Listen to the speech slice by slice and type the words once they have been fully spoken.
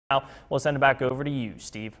Now we'll send it back over to you,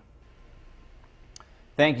 Steve.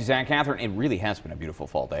 Thank you, Zach. Catherine, it really has been a beautiful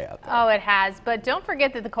fall day out there. Oh, it has. But don't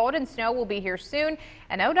forget that the cold and snow will be here soon,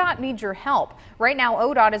 and ODOT needs your help. Right now,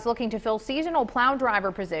 ODOT is looking to fill seasonal plow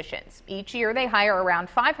driver positions. Each year, they hire around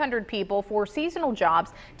 500 people for seasonal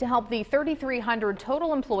jobs to help the 3,300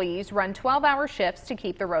 total employees run 12-hour shifts to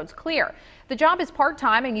keep the roads clear. The job is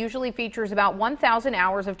part-time and usually features about 1,000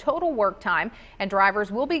 hours of total work time, and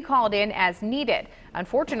drivers will be called in as needed.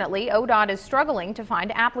 Unfortunately, ODOT is struggling to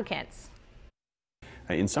find applicants.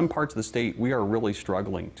 In some parts of the state, we are really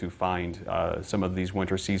struggling to find some of these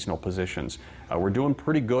winter seasonal positions. We're doing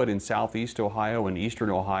pretty good in southeast Ohio and eastern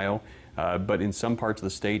Ohio, but in some parts of the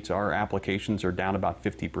state, our applications are down about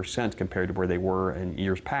 50% compared to where they were in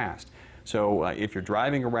years past. So if you're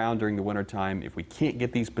driving around during the wintertime, if we can't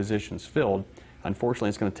get these positions filled, unfortunately,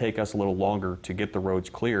 it's going to take us a little longer to get the roads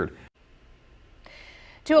cleared.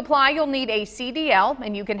 To apply, you'll need a CDL,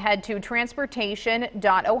 and you can head to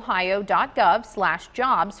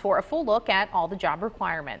transportation.ohio.gov/jobs for a full look at all the job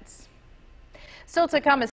requirements. Still to come.